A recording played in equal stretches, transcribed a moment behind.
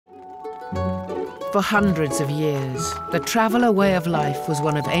For hundreds of years, the traveller way of life was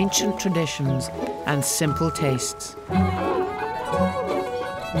one of ancient traditions and simple tastes.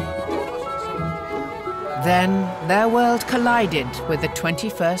 Then their world collided with the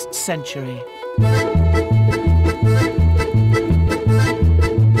 21st century.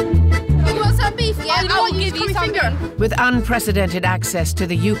 With unprecedented access to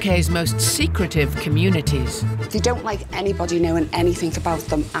the UK's most secretive communities. They don't like anybody knowing anything about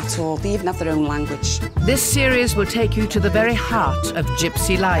them at all. They even have their own language. This series will take you to the very heart of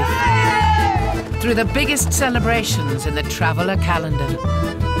Gypsy life. Through the biggest celebrations in the traveller calendar.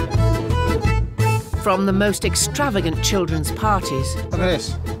 From the most extravagant children's parties. Look at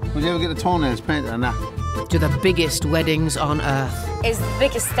this. Would you ever get the toenails painted on that? To the biggest weddings on earth. It's the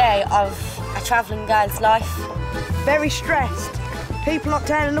biggest day of a travelling girl's life. Very stressed. People not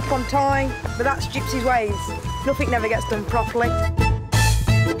turning up on time, but that's Gypsy's ways. Nothing never gets done properly.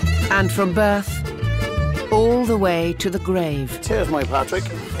 And from birth, all the way to the grave. Cheers, my Patrick.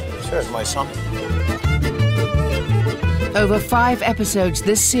 Cheers, my son. Over 5 episodes,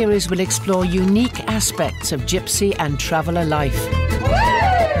 this series will explore unique aspects of Gypsy and traveller life.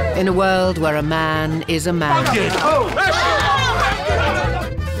 In a world where a man is a man.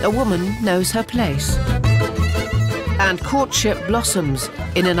 A woman knows her place. And courtship blossoms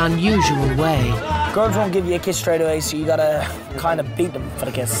in an unusual way. Girls won't give you a kiss straight away, so you gotta kind of beat them for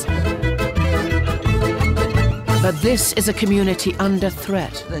the kiss. But this is a community under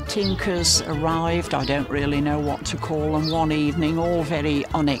threat. The Tinkers arrived, I don't really know what to call them, one evening, all very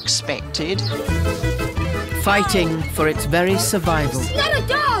unexpected. Fighting for its very survival. She's not a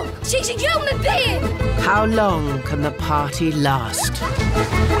dog, she's a human being. How long can the party last?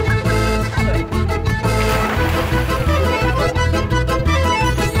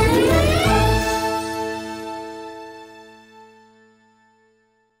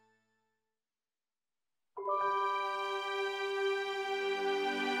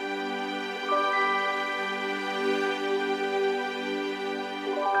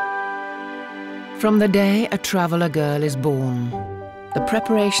 From the day a traveller girl is born, the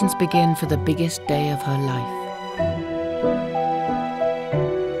preparations begin for the biggest day of her life.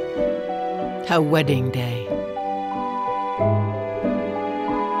 Her wedding day.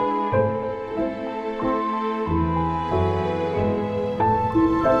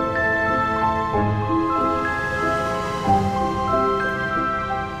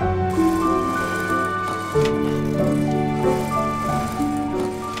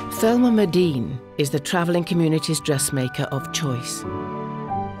 Thelma Medine is the travelling community's dressmaker of choice.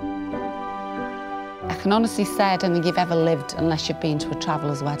 I can honestly say I don't think you've ever lived unless you've been to a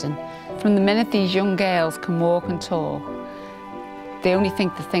traveller's wedding. From the minute these young girls can walk and talk, the only thing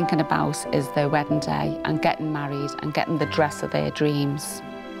they're thinking about is their wedding day and getting married and getting the dress of their dreams.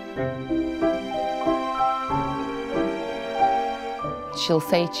 She'll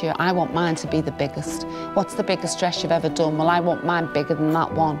say to you, I want mine to be the biggest. What's the biggest dress you've ever done? Well, I want mine bigger than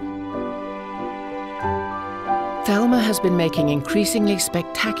that one. Thelma has been making increasingly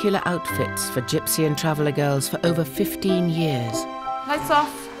spectacular outfits for Gypsy and traveller girls for over 15 years. Lights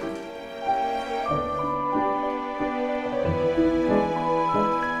off.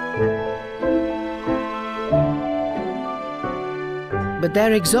 But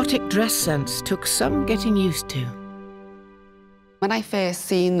their exotic dress sense took some getting used to. When I first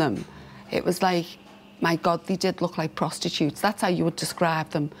seen them, it was like, my God, they did look like prostitutes. That's how you would describe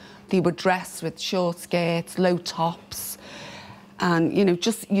them. They were dressed with short skirts, low tops, and, you know,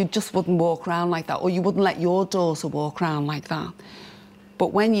 you just wouldn't walk around like that, or you wouldn't let your daughter walk around like that.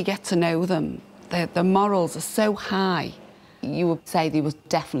 But when you get to know them, their morals are so high, you would say they were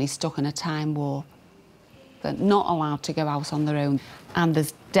definitely stuck in a time warp. They're not allowed to go out on their own, and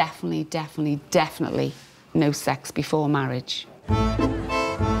there's definitely, definitely, definitely no sex before marriage.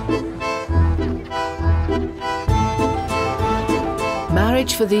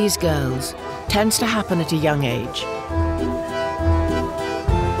 Marriage for these girls tends to happen at a young age.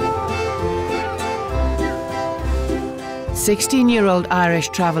 "16-year-old Irish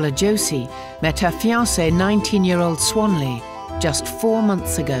traveller Josie met her fiancé, 19-year-old Swanley, just 4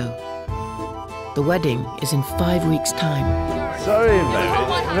 months ago. The wedding is in 5 weeks' time. Sorry, baby.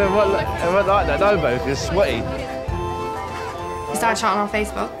 It went like that, no, baby. It's sweaty. We started chatting on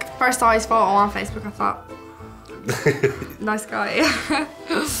Facebook. First I saw him on Facebook, I thought, nice guy.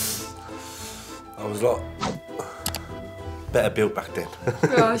 I was like, better built back then.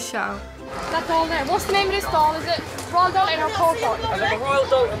 Oh, shout. That's all there. What's the name of this stall? Is it Royal Dalton or Cold Dalton? I've got a Royal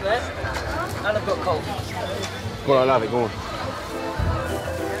Dalton there, and I've got Cold. Go on, I love it, go on.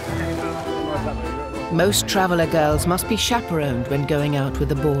 Most traveller girls must be chaperoned when going out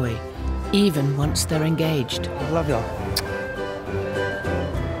with a boy. even once they're engaged. I love you.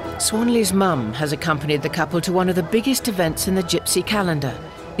 Swanley's mum has accompanied the couple to one of the biggest events in the Gypsy calendar,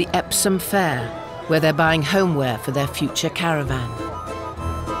 the Epsom Fair, where they're buying homeware for their future caravan.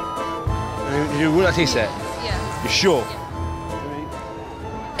 You will actually say? Yeah. You're sure? Yeah.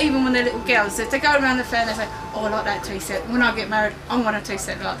 Even when they're little girls, if they go around the fair, they say, oh, I like that tea set. When I get married, I want a tea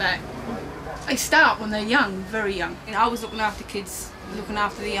set like that. They start when they're young, very young. You know, I was looking after kids, looking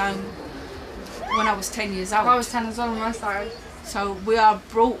after the own when I was 10 years old. I was 10 as well when I started. So we are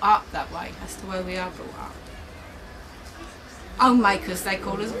brought up that way. That's the way we are brought up. Homemakers, they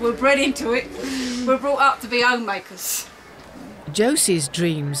call us. We're bred into it. We're brought up to be homemakers. Josie's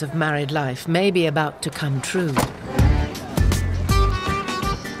dreams of married life may be about to come true.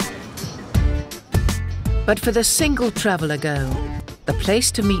 But for the single traveller girl, the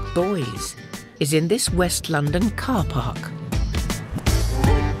place to meet boys is in this West London car park.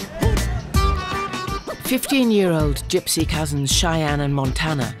 15-year-old Gypsy cousins Cheyenne and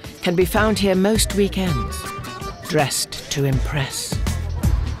Montana can be found here most weekends, dressed to impress.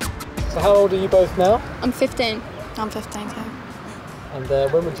 So how old are you both now? I'm 15. I'm 15 too. And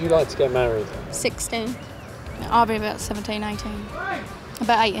when would you like to get married? 16. I'll be about 17, 18.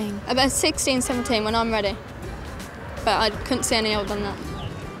 About 18. About 16, 17 when I'm ready. But I couldn't see any older than that.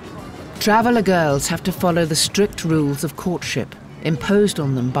 Traveller girls have to follow the strict rules of courtship imposed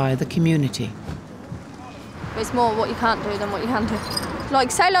on them by the community. It's more what you can't do than what you can do.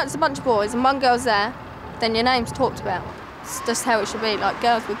 Like, say like there's a bunch of boys and one girl's there, then your name's talked about. It's just how it should be, like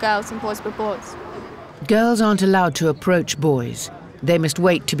girls with girls and boys with boys. Girls aren't allowed to approach boys. They must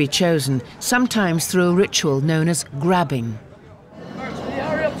wait to be chosen, sometimes through a ritual known as grabbing.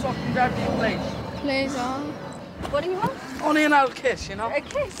 Hurry up so I can grab you, please. Please, what do you want? Only an old kiss, you know? A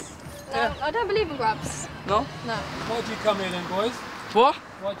kiss? No, Yeah. I don't believe in grabs. No? No. Why'd you come here then, boys? What?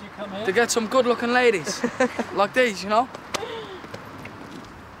 Why'd you come here? To get some good-looking ladies. Like these, you know?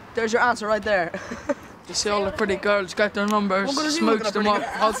 There's your answer right there. You see all the pretty girls, get their numbers, smooch them up,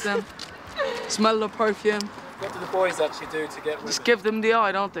 hug them, smell the perfume. What do the boys actually do to get with Just give them the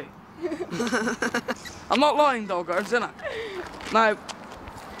eye, don't they? I'm not lying though, girls, innit? Now,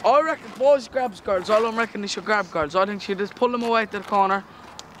 I reckon boys grabs girls. I don't reckon they should grab girls. I think you just pull them away to the corner,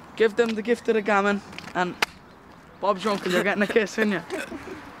 give them the gift of the gammon, and Bob's your uncle, you're getting a kiss, ain't you?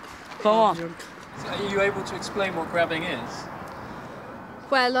 Come on. So are you able to explain what grabbing is?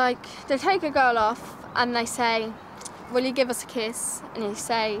 Well, like, they take a girl off and they say, will you give us a kiss? And you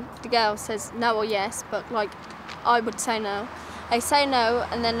say, the girl says no or yes, but like, I would say no. They say no,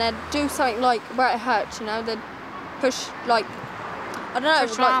 and then they'd do something like where it hurts, you know? They'd push, like, I don't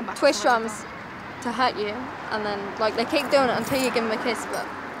know, like, twist your arms to hurt you, and then, like, they keep doing it until you give them a kiss, but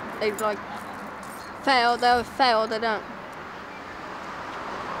they, like, fail, they'll fail, they don't.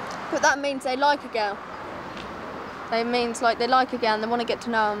 But that means they like a girl. It means, like, they like a girl and they want to get to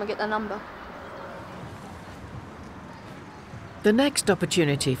know them and get their number. The next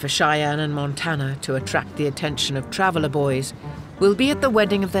opportunity for Cheyenne and Montana to attract the attention of traveller boys will be at the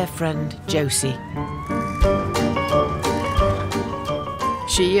wedding of their friend Josie.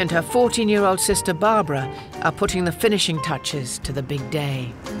 She and her 14-year-old sister Barbara are putting the finishing touches to the big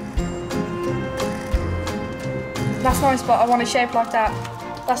day. That's nice, but I want it shaped like that.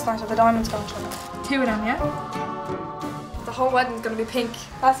 That's nice with the diamonds going through it. 2 of them, yeah? The whole wedding's gonna be pink.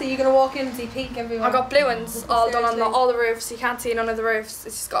 That's it, you're gonna walk in and see pink everywhere. I got blue ones all done on all the roofs. You can't see none of the roofs.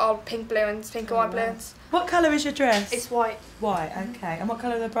 It's just got all pink blue ones, pink and white blue ones. What colour is your dress? It's white. White, okay. And what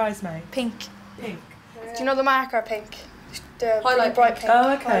colour are the bridesmaids? Pink. Pink. Do you know the marker pink? The Highlight bright pink. pink.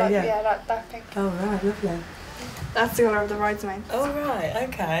 Oh, okay, Highlight, yeah. that pink. Oh, right, lovely. That's the colour of the bridesmaids. Oh, right,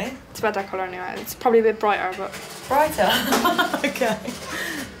 okay. It's about that colour anyway. It's probably a bit brighter, but... Brighter? Okay,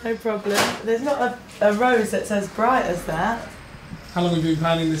 no problem. There's not a rose that says bright as that. How long have you been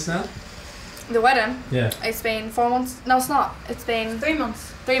planning this now? The wedding? Yeah. It's been 4 months. No, it's not. It's been... 3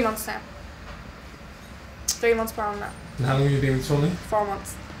 months. 3 months now. 3 months per now. And how long have you been with Swanley? 4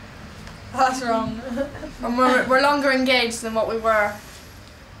 months. That's wrong. And we're longer engaged than what we were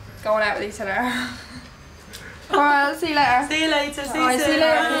going out with each other. Alright, I'll see you later. See you later. See you Alright, soon. see you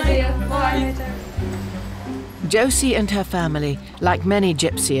later. See you. Bye. Josie and her family, like many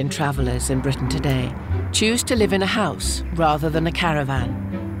gypsy and travellers in Britain today, choose to live in a house rather than a caravan.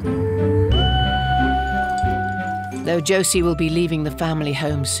 Though Josie will be leaving the family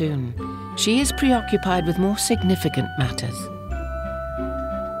home soon, she is preoccupied with more significant matters.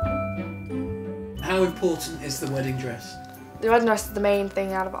 How important is the wedding dress? The wedding dress is the main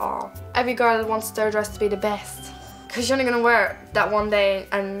thing out of it all. Every girl wants their dress to be the best. Because you're only going to wear it that one day,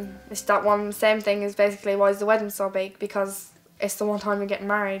 and it's that one same thing is basically why is the wedding so big, because it's the one time you're getting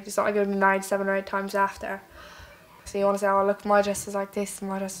married. It's not like you're going to be married 7 or 8 times after. So you want to say, oh look, my dress is like this and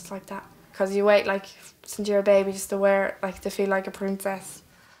my dress is like that. Because you wait like since you're a baby just to wear it, like to feel like a princess.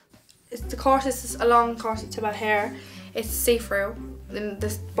 The corset is a long corset to about here. It's see-through. And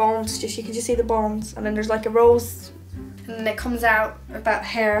the bones, you can just see the bones. And then there's like a rose, and then it comes out about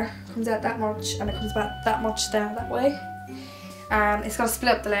here, comes out that much, and it comes about that much down that way. And it's got to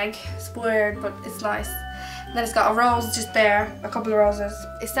split up the leg. It's weird, but it's nice. And then it's got a rose just there, a couple of roses.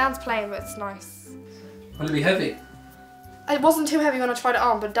 It sounds plain, but it's nice. Will it be heavy? It wasn't too heavy when I tried it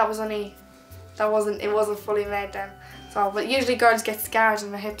on, but it wasn't fully made then. So, but usually girls get scars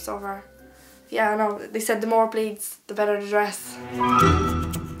on their hips over. Yeah, I know. They said the more it bleeds, the better the dress.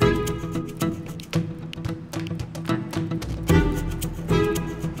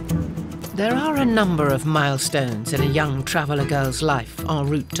 There are a number of milestones in a young traveller girl's life en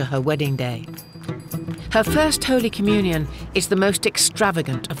route to her wedding day. Her first Holy Communion is the most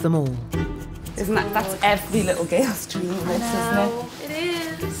extravagant of them all. Isn't that's every little girl's dream, isn't it? It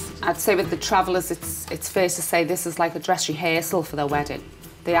is. I'd say with the travellers, it's fair to say this is like a dress rehearsal for their wedding.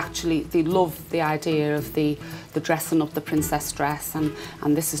 They love the idea of the dressing up the princess dress, and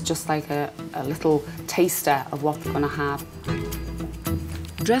this is just like a little taster of what they're going to have.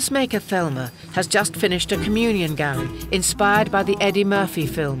 Dressmaker Thelma has just finished a communion gown inspired by the Eddie Murphy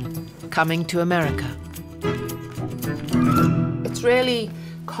film, Coming to America. It's really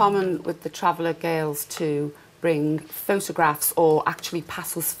common with the traveller girls to bring photographs or actually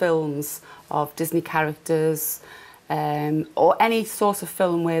pass us films of Disney characters, or any sort of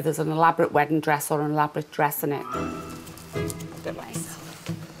film where there's an elaborate wedding dress or an elaborate dress in it. Good nice.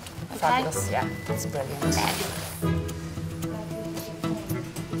 Fabulous, yeah, that's brilliant.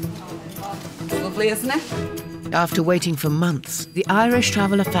 Lovely, isn't it? After waiting for months, the Irish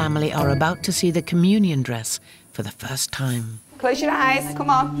traveller family are about to see the communion dress for the first time. Close your eyes, come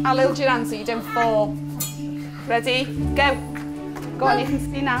on. I'll hold your hand so you don't fall. Ready? Go. Go on, you can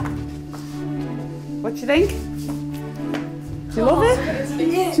see now. What do you think? Do you love it? Do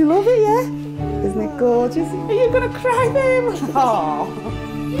you love it, yeah? Isn't it gorgeous? Are you going to cry, babe? Oh.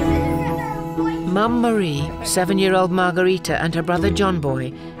 Mum Marie, 7-year-old Margarita and her brother John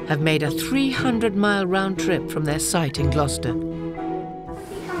Boy have made a 300-mile round trip from their site in Gloucester.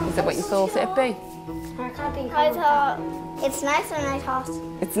 Is that what you thought it'd be? I thought it's nicer than I thought.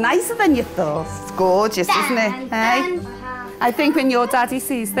 It's nicer than you thought. It's gorgeous, isn't it? Hey? I think when your daddy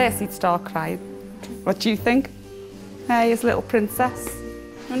sees this, he'd start crying. What do you think? Hey, his little princess.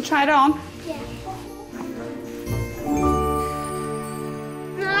 You want to try it on? Yeah.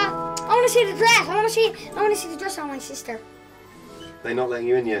 I want to see the dress. I want to see the dress on my sister. They're not letting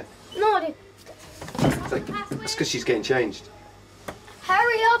you in yet? No, they... That's because she's getting changed.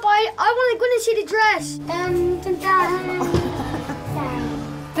 Hurry up, I want to go and see the dress.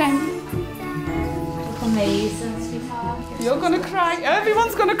 Amazing, sweetheart. You're going to cry.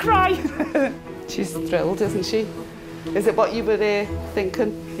 Everyone's going to cry. She's thrilled, isn't she? Is it what you were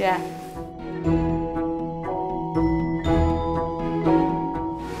thinking? Yeah.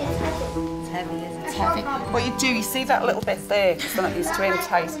 It's heavy, isn't it? It's heavy. What you do, you see that little bit there, because they're not used to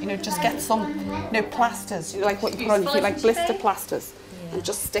entice. You know, just get some, plasters. You know, like what you put on, you feel like blister plasters. And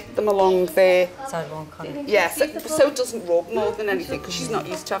just stick them along there. So it won't kind of... Yeah, so it doesn't rub more than anything, because she's not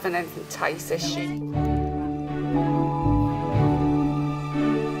used to having anything tight, is she?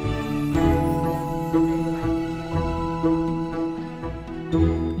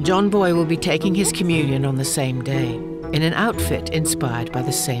 John Boy will be taking his communion on the same day, in an outfit inspired by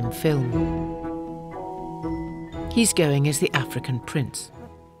the same film. He's going as the African prince.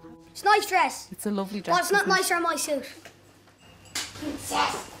 It's a nice dress. It's a lovely dress. Well, it's not nicer than my suit.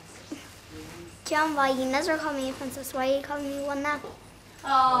 Princess. John Boy, you never call me a princess. Why are you calling me one now?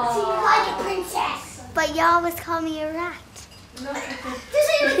 Oh. So you like a princess. But you always call me a rat. This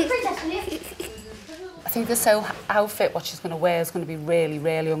ain't a princess, will you? I think this whole outfit, what she's going to wear, is going to be really,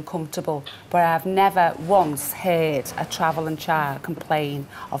 really uncomfortable. But I've never once heard a travelling child complain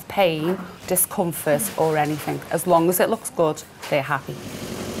of pain, discomfort or anything. As long as it looks good, they're happy.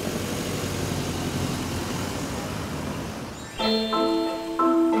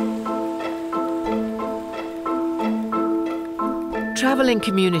 Travelling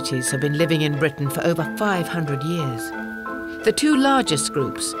communities have been living in Britain for over 500 years. The two largest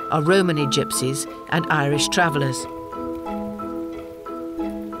groups are Romany gypsies and Irish travellers.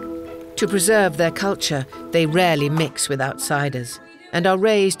 To preserve their culture, they rarely mix with outsiders and are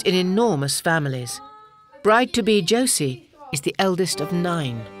raised in enormous families. Bride-to-be Josie is the eldest of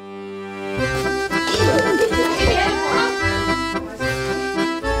 9.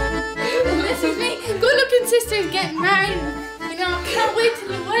 This is me. Good-looking sisters getting married. You wait till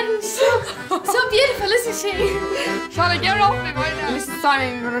the wedding. So beautiful, isn't she? Charlotte, get off me right now. This is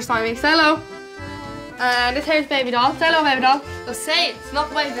Simon, my brother Simon. Say hello. And this here's baby doll. Say hello, baby doll. Go say it. It's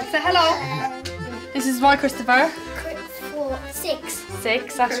not waving. Say hello. This is my Christopher. 4, 6.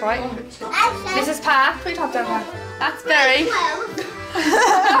 6, that's right. This is Pat. Put your top down, Pat. That's Barry.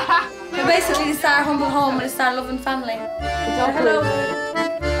 We're basically the Star Humble Home and the Star Loving Family. Hello.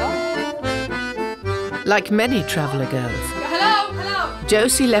 Like many traveller girls, Hello.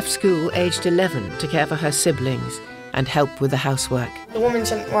 Josie left school aged 11 to care for her siblings and help with the housework. The woman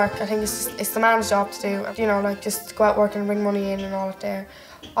shouldn't work. I think it's the man's job to do. You know, like just go out work and bring money in and all that there.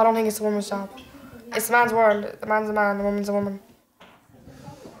 I don't think it's the woman's job. It's the man's world. The man's a man, the woman's a woman.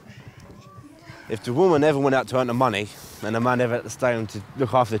 If the woman ever went out to earn the money and the man ever had to stay home to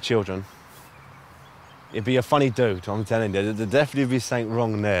look after the children, it'd be a funny dude, I'm telling you. There'd definitely be something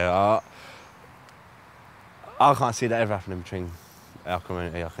wrong there. I can't see that ever happening between our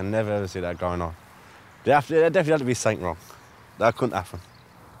community. I can never ever see that going on. There definitely had to be something wrong. That couldn't happen.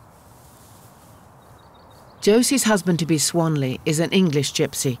 Josie's husband-to-be Swanley is an English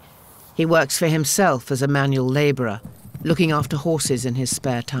gypsy. He works for himself as a manual labourer, looking after horses in his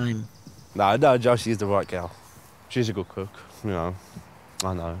spare time. No, Josie's the right girl. She's a good cook, you know.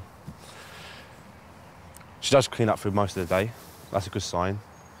 I know. She does clean up food most of the day. That's a good sign.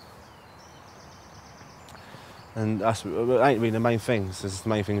 And that ain't really the main thing. The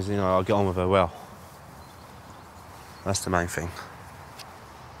main thing is, you know, I get on with her well. That's the main thing.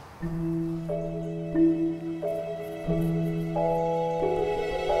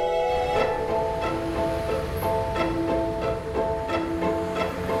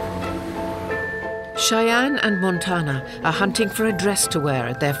 Cheyenne and Montana are hunting for a dress to wear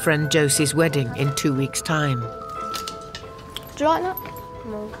at their friend Josie's wedding in 2 weeks' time. Do you like that?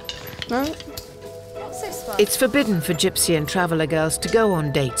 No. No? What's this one? It's forbidden for gypsy and traveller girls to go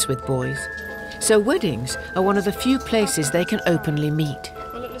on dates with boys, so weddings are one of the few places they can openly meet.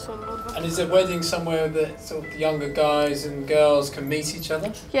 And is a wedding somewhere that sort of the younger guys and girls can meet each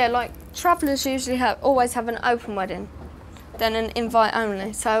other? Yeah, like travellers usually always have an open wedding, then an invite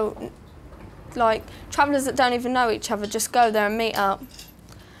only. So, like travellers that don't even know each other just go there and meet up,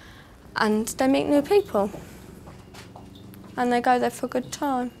 and they meet new people, and they go there for a good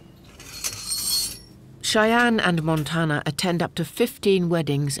time. Cheyenne and Montana attend up to 15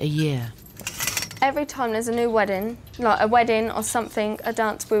 weddings a year. Every time there's a new wedding, like a wedding or something, a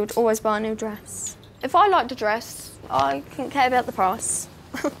dance, we would always buy a new dress. If I liked a dress, I couldn't care about the price.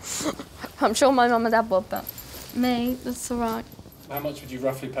 I'm sure my mum and dad would, but me, that's all right. How much would you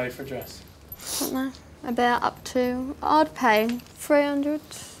roughly pay for a dress? I don't know, about up to, I'd pay 300.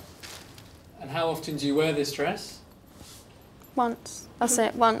 And how often do you wear this dress? Once. That's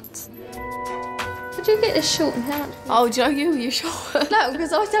it, once. Did you get this short and hair? Oh, Joe, you're short. No,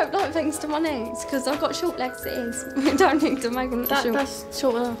 because I don't like things to my knees, because I've got short legs it is. We don't need to make them short. That's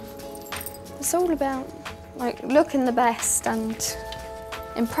short enough. It's all about, like, looking the best and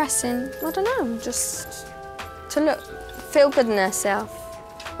impressing, I don't know, just to feel good in herself.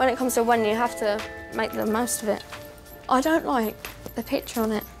 When it comes to when you have to make the most of it. I don't like the picture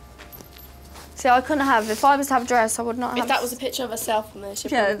on it. See, I couldn't have, if I was to have a dress, I would not have... If that was a picture of herself on there,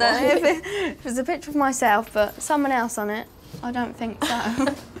 she'd yeah, probably if it was a picture of myself, but someone else on it, I don't think so.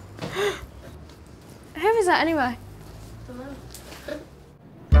 Who is that anyway? I don't know.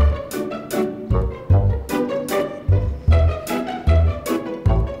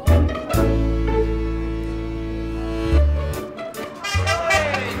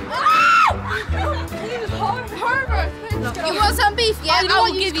 You want some beef? Yeah, I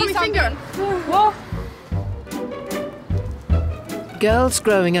will give you some. What? Girls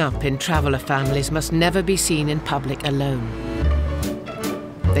growing up in traveller families must never be seen in public alone.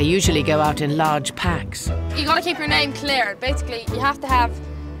 They usually go out in large packs. You gotta keep your name clear. Basically, you have to have.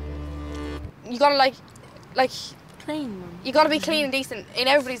 You gotta like clean. You gotta be clean and decent in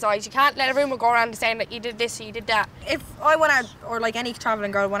everybody's eyes. You can't let everyone go around saying that you did this or you did that. If I went out, or like any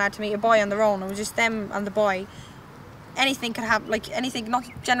travelling girl went out to meet a boy on their own, it was just them and the boy. Anything could happen, like anything not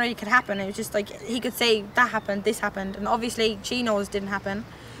generally could happen. It was just like he could say that happened, this happened, and obviously she knows it didn't happen.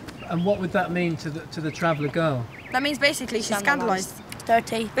 And what would that mean to the traveller girl? That means basically she's scandalised.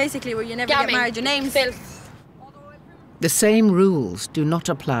 Dirty. Basically, where you never get married, your name's filth. The same rules do not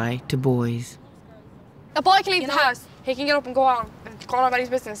apply to boys. A boy can leave the house. He can get up and go on about his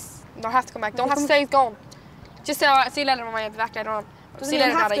business. Don't have to come back. Don't have to say he's gone. Just say, "All right, see you later, Mummy. I'll be back later on." Doesn't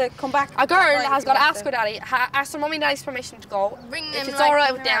even have to come back. A girl has got to ask her daddy, ask her mummy and daddy's permission to go. Ring them if it's like all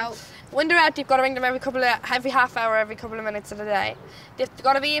right with them. out. When they're out, you've got to ring them every half hour, every couple of minutes of the day. They've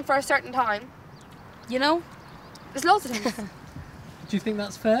got to be in for a certain time. You know? There's loads of things. Do you think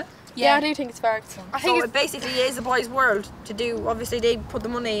that's fair? Yeah, I do think it's fair. I think so it basically is the boys' world to do. Obviously, they put the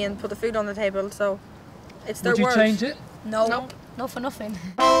money and put the food on the table, so it's their Would you world. change it? No. Nope. Not for nothing.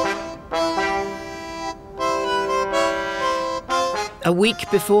 A week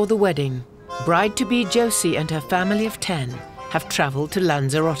before the wedding, bride-to-be Josie and her family of 10 have travelled to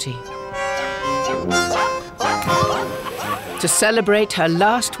Lanzarote to celebrate her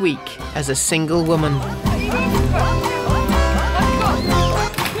last week as a single woman.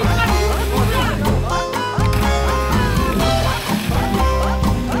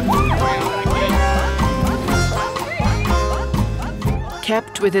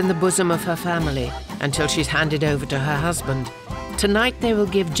 Kept within the bosom of her family until she's handed over to her husband, tonight they will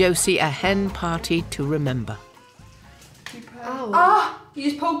give Josie a hen party to remember. Ow. Ah! You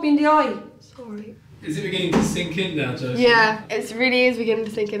just poked me in the eye. Sorry. Is it beginning to sink in now, Josie? Yeah, it really is beginning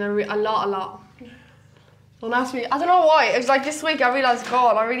to sink in a lot. Don't ask me. I don't know why. It's like this week I realised,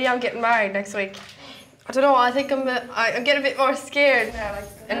 God, I really am getting married next week. I don't know. I think I'm getting a bit more scared now,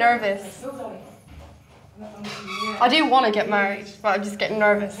 and nervous. I do want to get married, but I'm just getting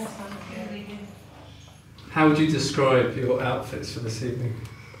nervous. How would you describe your outfits for this evening?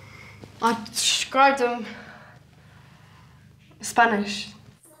 I described them Spanish.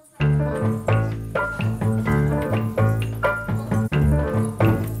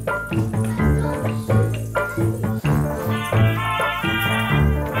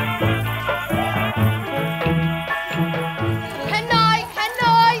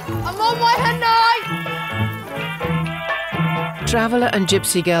 Traveller and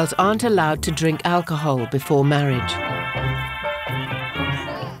Gypsy girls aren't allowed to drink alcohol before marriage.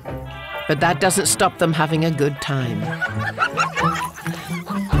 But that doesn't stop them having a good time.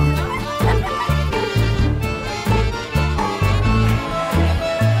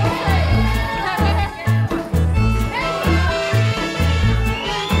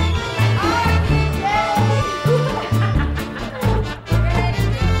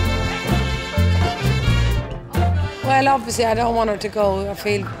 Well, obviously I don't want her to go. I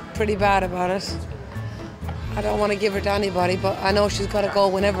feel pretty bad about it. I don't want to give her to anybody, but I know she's got to go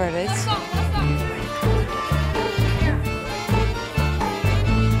whenever it is.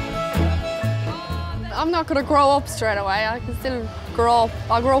 I'm not going to grow up straight away. I can still grow up.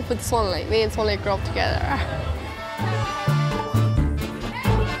 I'll grow up with Swanley. Me and Swanley grow up together.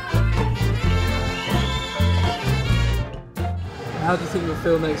 How do you think you'll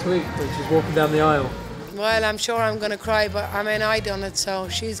feel next week when she's walking down the aisle? Well, I'm sure I'm going to cry, but I mean, I done it, so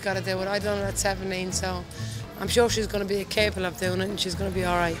she's got to do it. I done it at 17, so I'm sure she's going to be capable of doing it, and she's going to be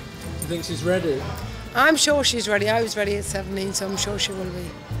all right. Do you think she's ready? I'm sure she's ready. I was ready at 17, so I'm sure she will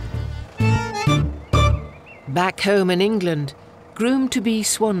be. Back home in England, groom-to-be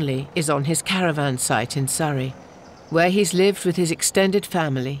Swanley is on his caravan site in Surrey, where he's lived with his extended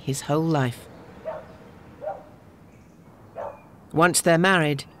family his whole life. Once they're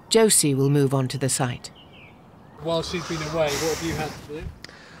married, Josie will move on to the site. While she's been away, what have you had to do?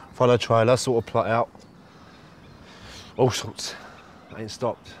 Follow trailer, sort of plot out. All sorts. I ain't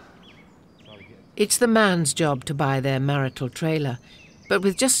stopped. It's the man's job to buy their marital trailer, but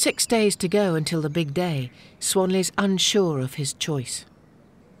with just 6 days to go until the big day, Swanley's unsure of his choice.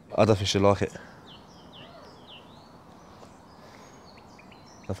 I don't think she'll like it.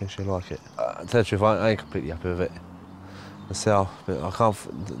 I think she'll like it. To tell you the truth, I ain't completely happy with it myself, but I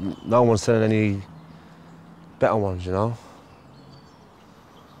can't. No one's selling any better ones, you know.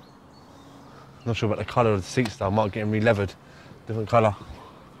 Not sure about the colour of the seats though. I might get them re-leathered, different colour.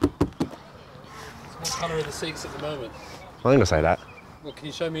 What colour are the seats at the moment? I ain't gonna say that. Well, can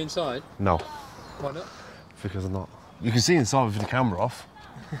you show me inside? No. Why not? Because I'm not. You can see inside with the camera off.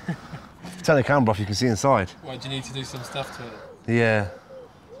 If you turn the camera off, you can see inside. Why do you need to do some stuff to it? Yeah,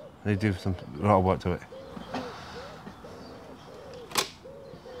 they do some a lot of work to it.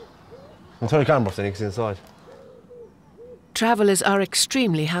 I'll turn the camera off, then you can see inside. Travellers are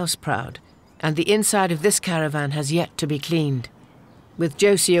extremely house-proud, and the inside of this caravan has yet to be cleaned. With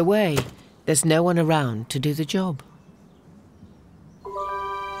Josie away, there's no one around to do the job.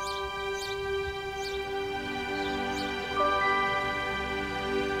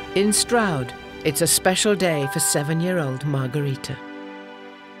 In Stroud, it's a special day for 7-year-old Margarita.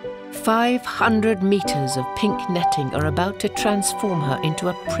 500 metres of pink netting are about to transform her into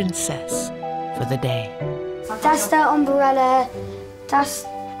a princess for the day. That's the umbrella, that's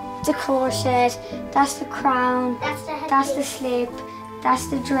the corset, that's the crown, that's the slip, that's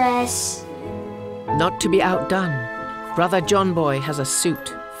the dress. Not to be outdone, brother John Boy has a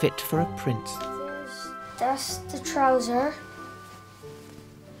suit fit for a prince. That's the trouser,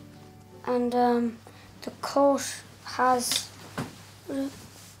 and the coat has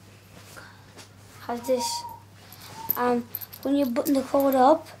have this. When you button the cord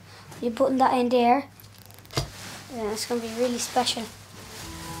up, you button that in there. And it's going to be really special.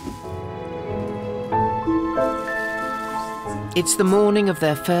 It's the morning of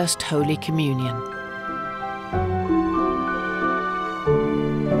their first Holy Communion.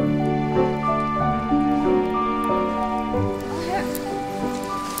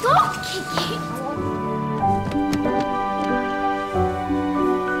 Stop kicking!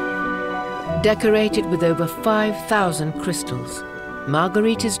 Decorated with over 5,000 crystals,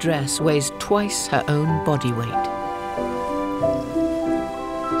 Margarita's dress weighs twice her own body weight.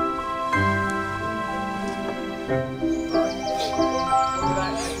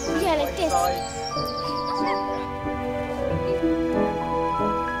 Yeah, like this.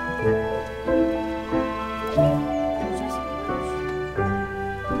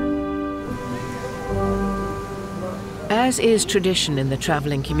 As is tradition in the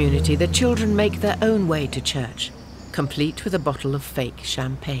travelling community, the children make their own way to church, complete with a bottle of fake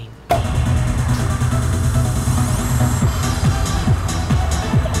champagne.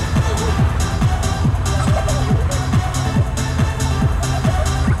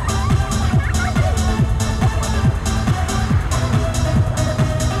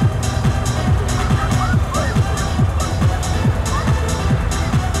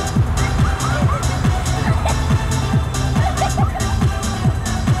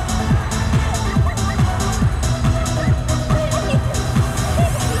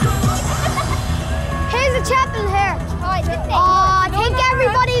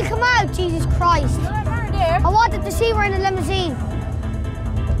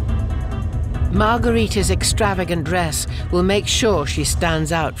 Margarita's extravagant dress will make sure she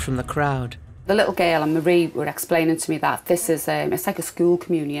stands out from the crowd. The little girl and Marie were explaining to me that this is it's like a school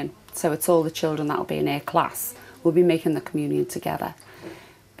communion, so it's all the children that will be in her class will be making the communion together.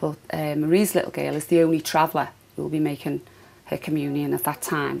 But Marie's little girl is the only traveller who will be making her communion at that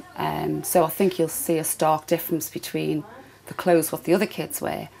time. So I think you'll see a stark difference between the clothes what the other kids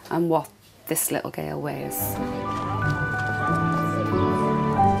wear and what this little girl wears.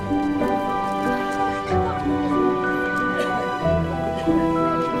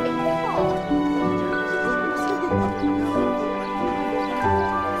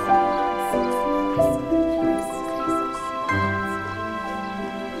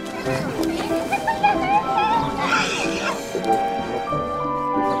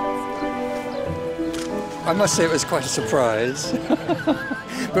 I must say it was quite a surprise.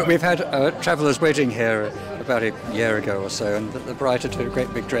 But we've had a traveller's wedding here about a year ago or so, and the bride had a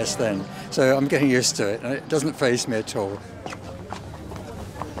great big dress then. So I'm getting used to it, and it doesn't faze me at all.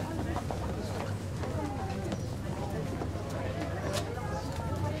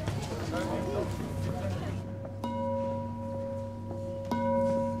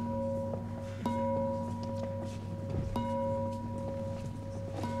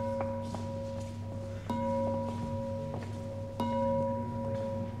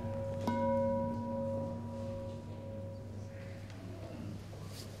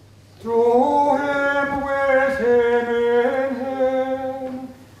 Through him, with him,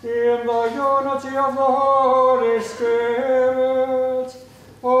 in the unity of the Holy Spirit,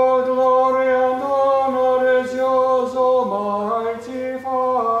 all glory and honor is yours, Almighty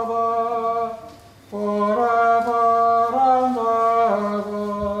Father, forever and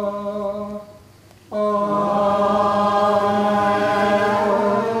ever.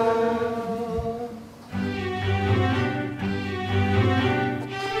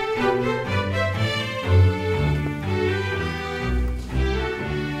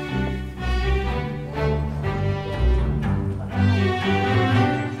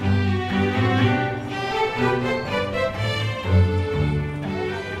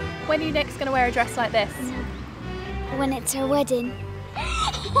 When are you next going to wear a dress like this? When it's her wedding.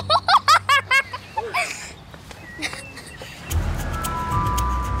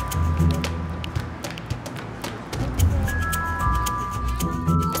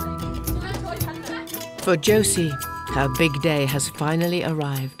 For Josie, her big day has finally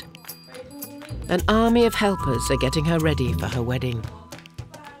arrived. An army of helpers are getting her ready for her wedding.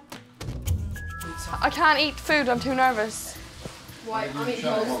 I can't eat food, I'm too nervous. Why? I'm eating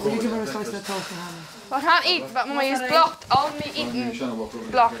toast. Will you give her a slice of that toast, honey? I can't eat, but my is blocked. All me eating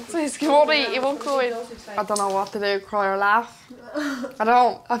blocked. So you won't eat, it won't go in. I don't know what to do, cry or laugh. I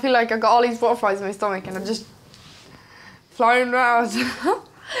don't. I feel like I've got all these butterflies in my stomach and I'm just flying around.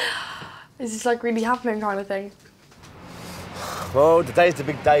 It's just like really happening kind of thing. Well, today's the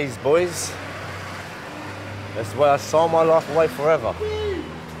big days, boys. That's the way I saw my life away forever.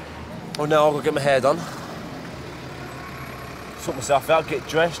 Well, now I've got to get my hair done. Sort myself out, get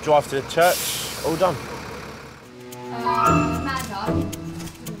dressed, drive to the church, all done.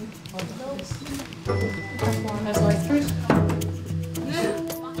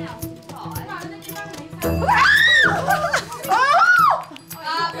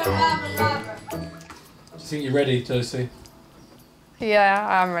 Do you think you're ready, Josie?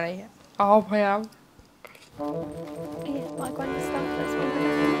 Yeah, I'm ready. I hope I am.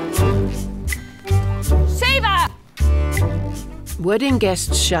 Save her! Wedding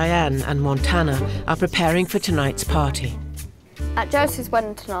guests Cheyenne and Montana are preparing for tonight's party. At Josie's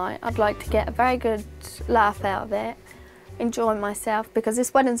wedding tonight, I'd like to get a very good laugh out of it, enjoy myself, because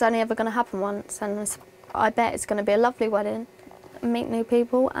this wedding's only ever going to happen once, and I bet it's going to be a lovely wedding, meet new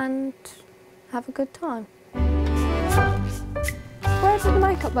people and have a good time. Where did the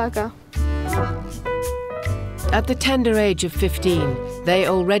makeup bag go? At the tender age of 15, they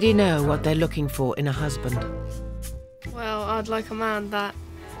already know what they're looking for in a husband. Well, I'd like a man that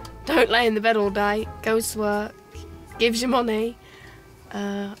don't lay in the bed all day, goes to work, gives you money,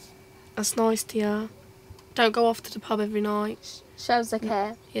 that's nice to you, don't go off to the pub every night. Shows they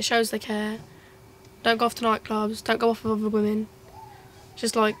care. Yeah, shows they care. Don't go off to nightclubs, don't go off with other women.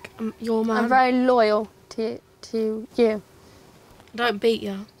 Just like your man. I'm very loyal to you. Don't beat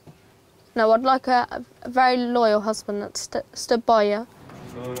you. No, I'd like a very loyal husband that stood by you.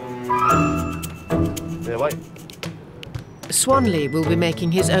 Yeah, wait. Swanley will be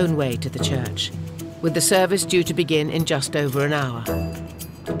making his own way to the church, with the service due to begin in just over an hour.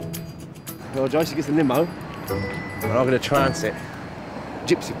 Well, Josie gets the limo, and I'm going to transit,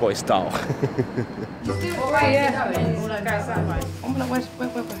 Gypsy boy style.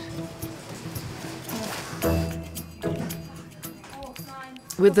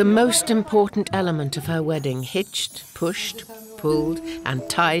 With the most important element of her wedding hitched, pushed, pulled, and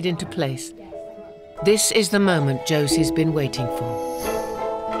tied into place, this is the moment Josie's been waiting for.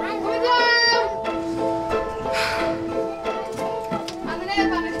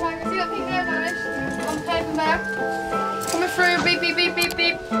 Coming through, beep, beep, beep, beep,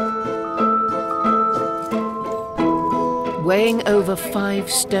 beep. Weighing over 5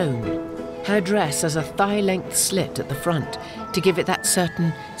 stone, her dress has a thigh-length slit at the front to give it that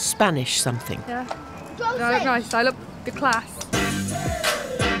certain Spanish something. Yeah. I look nice, I look the class.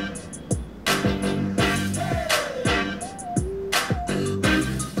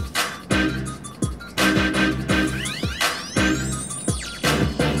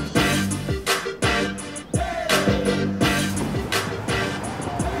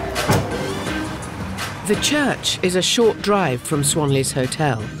 The church is a short drive from Swanley's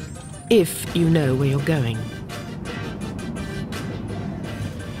hotel, if you know where you're going.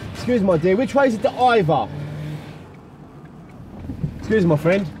 Excuse me, my dear, which way is it to Ivor? Excuse me, my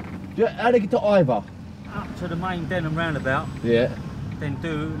friend. How do you get to Ivor? Up to the main Denham roundabout. Yeah. Then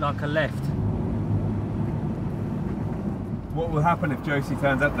do like a left. What will happen if Josie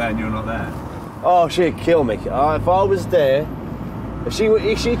turns up there and you're not there? Oh, she'd kill me. If I was there, if she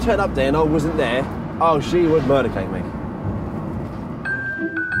turned up there and I wasn't there, oh, she would murder-cake me.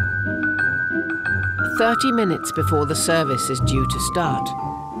 30 minutes before the service is due to start,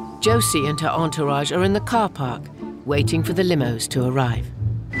 Josie and her entourage are in the car park, waiting for the limos to arrive.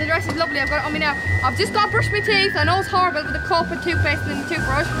 The dress is lovely, I've got it on me now. I've just got to brush my teeth. I know it's horrible with the cup and toothpaste and the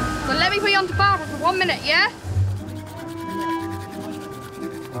toothbrush, so let me put you on to barber for 1 minute, yeah?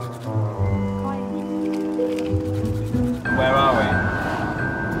 Where are we?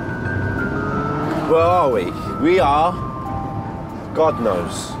 Where are we? We are... God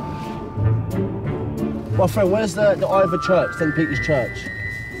knows. My friend, where's the Ivor Church, St. Peter's Church?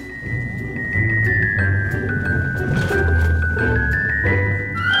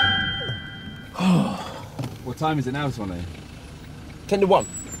 What time is it now, Swanee? 10 to 1.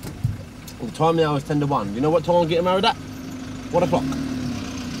 The time now is 10 to 1. You know what time I'm getting married at? 1 o'clock.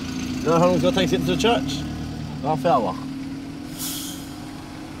 You know how long it's going to take to get to the church? Half hour.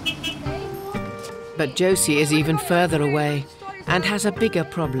 But Josie is even further away and has a bigger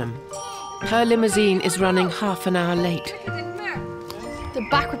problem. Her limousine is running half an hour late. The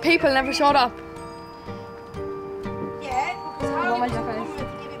back with people never showed up.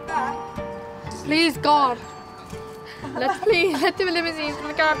 Please, God. Let the limousine from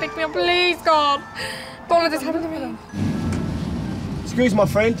the car pick me up, please, God. Don't let this happen to me. Excuse my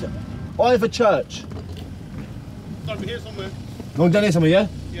friend, Ivor Church. Over here somewhere. Going down here somewhere, yeah?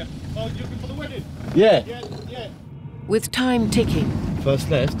 Yeah. Oh, you're looking for the wedding? Yeah. Yeah. With time ticking, first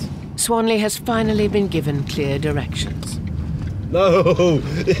left, Swanley has finally been given clear directions. No,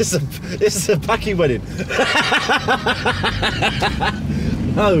 this is a packing wedding.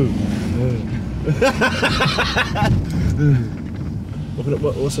 No.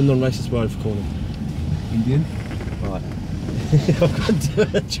 What's a non-racist word for corner? Indian. Right. I've gone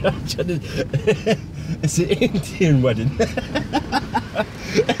to a church and it's an Indian wedding.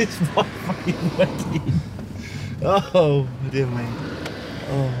 It's my fucking wedding. Oh, dear me.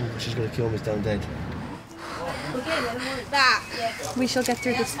 Oh, she's going to kill me down dead. We shall get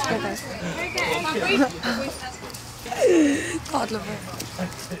through this together. God love her.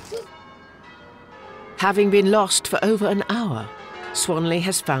 Having been lost for over an hour, Swanley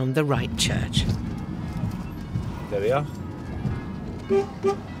has found the right church. There we are.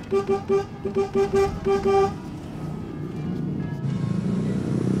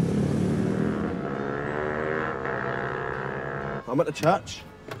 I'm at the church.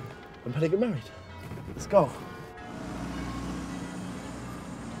 I'm going to get married. Let's go.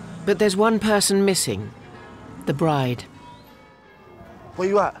 But there's one person missing, the bride. Where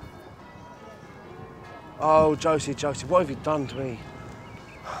you at? Oh, Josie, what have you done to me?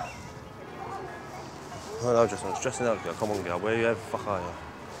 Oh, no, I'm stressing out, girl. Come on, girl. Where the fuck are you?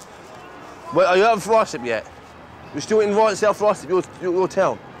 Wait, are you out of Flysip yet? You're still invited to South Flysip, your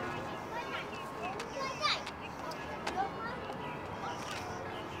town?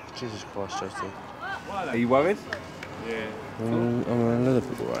 Jesus Christ, Josie. Are you worried? Yeah. I'm a little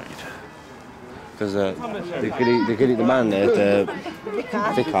bit worried. Because the man there, the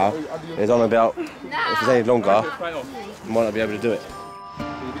vicar, is on about if it's any longer, I might not be able to do it.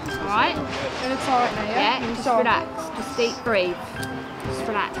 Alright? It looks alright now, yeah? Yeah, just relax. Just deep breathe. Just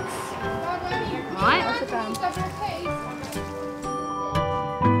relax. Right? I'll sit down.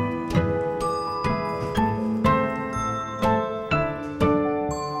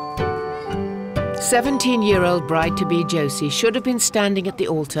 17-year-old bride-to-be Josie should have been standing at the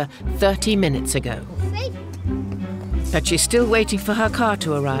altar 30 minutes ago. But she's still waiting for her car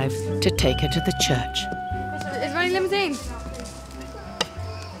to arrive to take her to the church. Is there any limousine?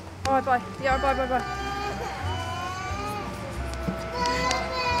 Alright, bye. Yeah, bye.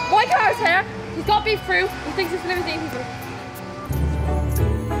 My car's here. He's got beef through. He thinks it's limousine people.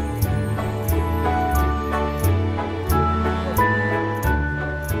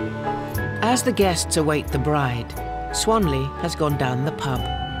 As the guests await the bride, Swanley has gone down the pub.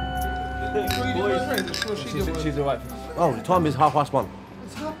 She's all right. Oh, the time is 1:30.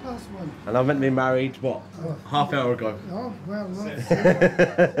 It's 1:30. And I'm meant to be married, what, half hour ago? Oh, well,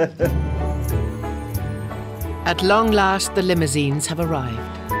 At long last, the limousines have arrived.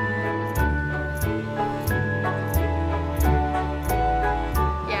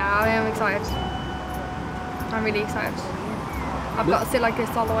 Yeah, I am excited. I'm really excited. I've got to sit like this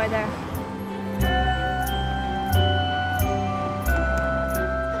all the way there.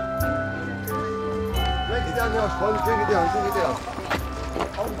 Drink it down now, Sponge. Drink it down.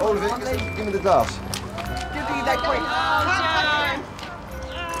 All of it. Give me the glass. Give me that quick.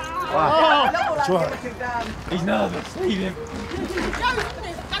 Wow. That's right. He's nervous. Leave him.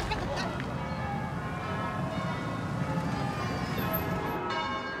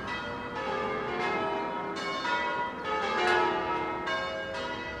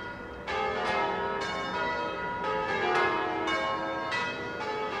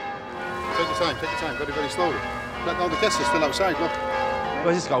 Take your time, very, very slowly. No, the guests are still outside, look.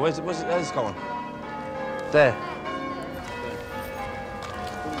 Where's this going? Where's this going? There.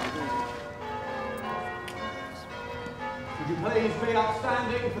 Would you please be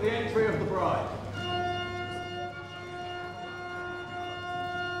upstanding for the entry of the bride?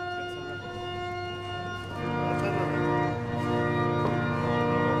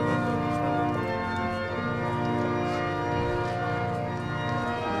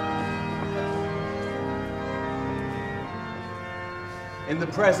 In the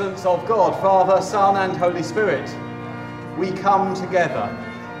presence of God, Father, Son and Holy Spirit, we come together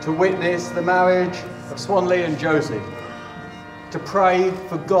to witness the marriage of Swanley and Josie, to pray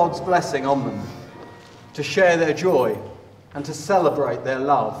for God's blessing on them, to share their joy and to celebrate their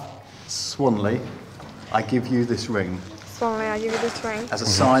love. Swanley, I give you this ring. Swanley, I give you this ring. As a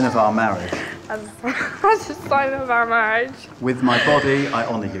sign of our marriage. As a sign of our marriage. With my body, I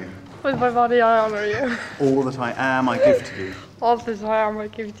honour you. With my body, I honour you. All that I am, I give to you. All that I am, I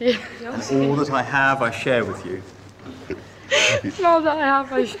give to you. And all that I have, I share with you. All that I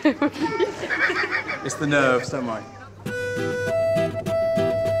have, I share with you. It's the nerves, don't worry.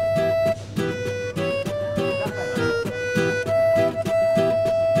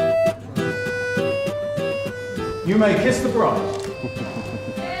 You may kiss the bride.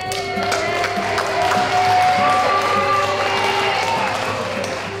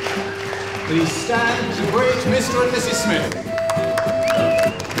 Please stand to greet Mr. and Mrs. Smith.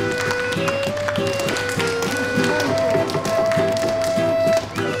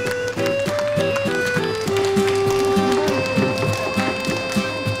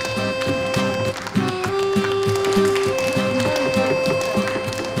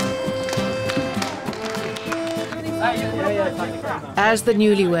 As the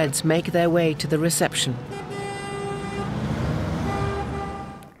newlyweds make their way to the reception,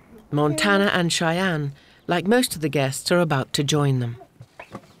 Montana and Cheyenne, like most of the guests, are about to join them.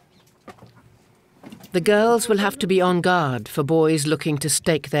 The girls will have to be on guard for boys looking to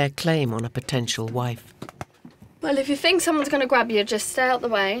stake their claim on a potential wife. Well, if you think someone's going to grab you, just stay out the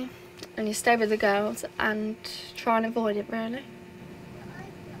way and you stay with the girls and try and avoid it, really.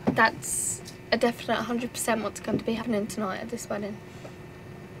 That's a definite 100% what's going to be happening tonight at this wedding.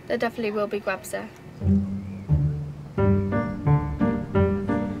 There definitely will be grabs there.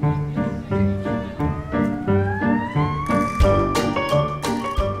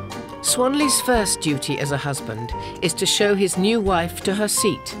 Swanley's first duty as a husband is to show his new wife to her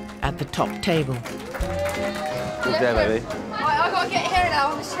seat at the top table. Who's there, baby? I gotta get here now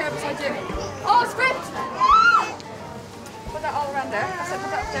on this chair beside you. Oh, script! Put that all around there. I said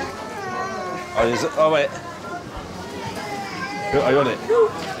put that up there. Oh, wait. Are you on it?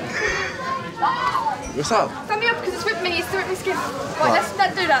 What's up? Stand me up because it's ripped me. It's ripped me skin. Right, let's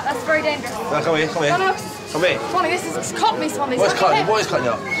not do that. That's very dangerous. No, come here, come here. No, Come here. Swanee, it's caught me, Swanee. What is cutting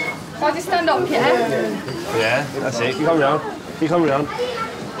you up? Why just stand up, yeah? Yeah, that's it. You come round. You come round.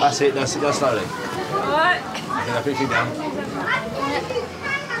 That's it. That's slowly. Alright. Okay, now put your feet down.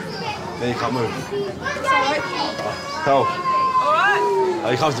 Then you can't move. Alright. Go. Alright.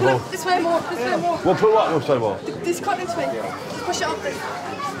 Are you comfortable? This way more, this way more. Well, put what? No, sorry, more. This cut this way. Just push it up this.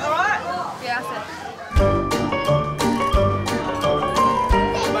 Alright? Yeah, that's it.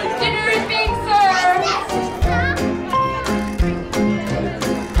 Dinner is being served!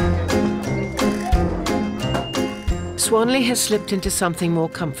 Swanley has slipped into something more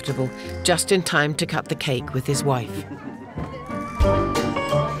comfortable, just in time to cut the cake with his wife.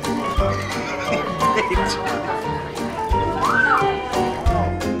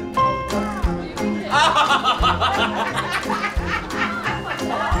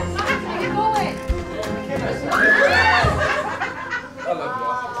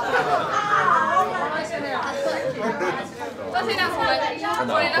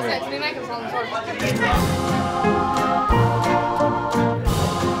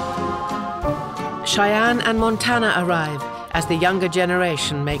 Cheyenne and Montana arrive as the younger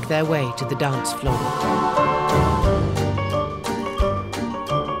generation make their way to the dance floor.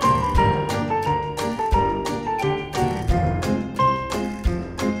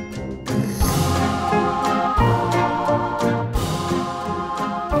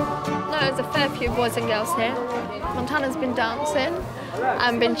 No, there's a fair few boys and girls here. Montana's been dancing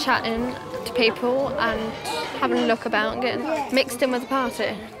and been chatting to people and having a look about and getting mixed in with the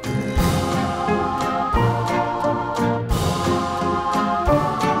party.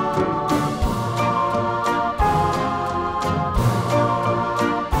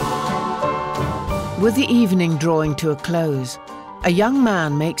 With the evening drawing to a close, a young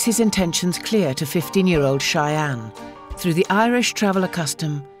man makes his intentions clear to 15-year-old Cheyenne through the Irish traveller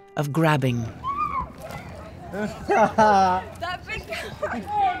custom of grabbing.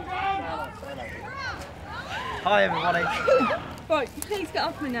 Hi everybody. Right, please get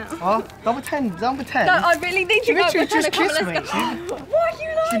off me now. Oh, don't pretend, don't pretend. No, I really need to go. She just kissed me. Why are you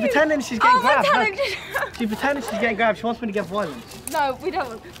lying? She's pretending she's getting grabbed. Montana, She's pretending she's getting grabbed. She wants me to get violent. No, we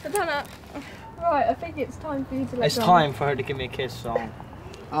don't. Montana. Right, I think it's time for you to let It's go. time for her to give me a kiss, so...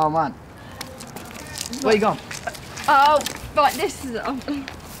 Oh man. Where you going? Oh, right, this is... Don't be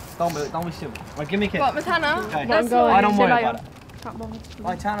stupid. Right, give me a kiss. Right, Montana. Okay. That's I don't worry about it. it.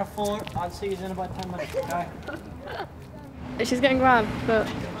 Right, Tanner 4. I'll see you in about 10 minutes, okay? She's getting grabbed, but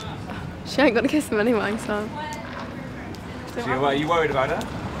she ain't got to kiss him anyway, so... So are you worried about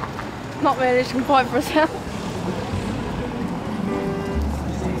her? Not really, she can fight for herself.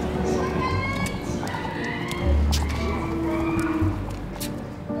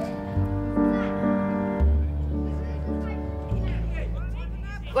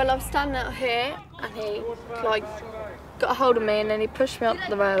 Well, I'm standing out here and he like got a hold of me and then he pushed me up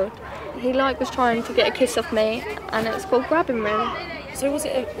the road. He like was trying to get a kiss off me and it was called grabbing really. So was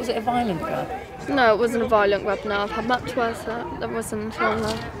it a violent grab? No, it wasn't a violent grab, no. I've had much worse that wasn't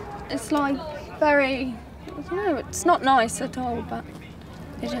no. It's like very, I don't know, it's not nice at all, but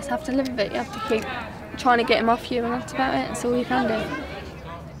you just have to live with it. You have to keep trying to get him off you and that's about it. That's all you can do.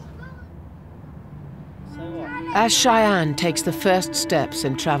 As Cheyenne takes the first steps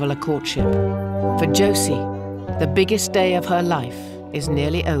in traveller courtship, for Josie, the biggest day of her life is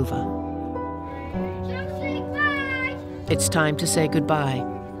nearly over. It's time to say goodbye,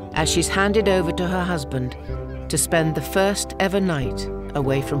 as she's handed over to her husband to spend the first ever night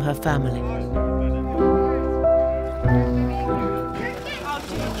away from her family.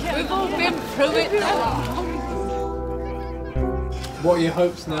 We've all been through it now. What are your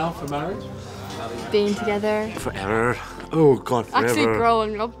hopes now for marriage? Being together. Forever. Oh God, forever. Actually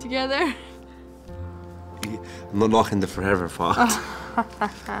growing up together. I'm not knocking the forever part. I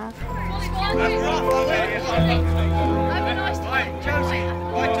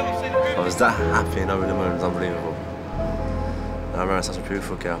was that happy and over the moon, it was unbelievable. I married such a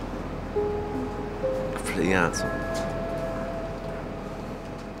beautiful girl. Completely handsome.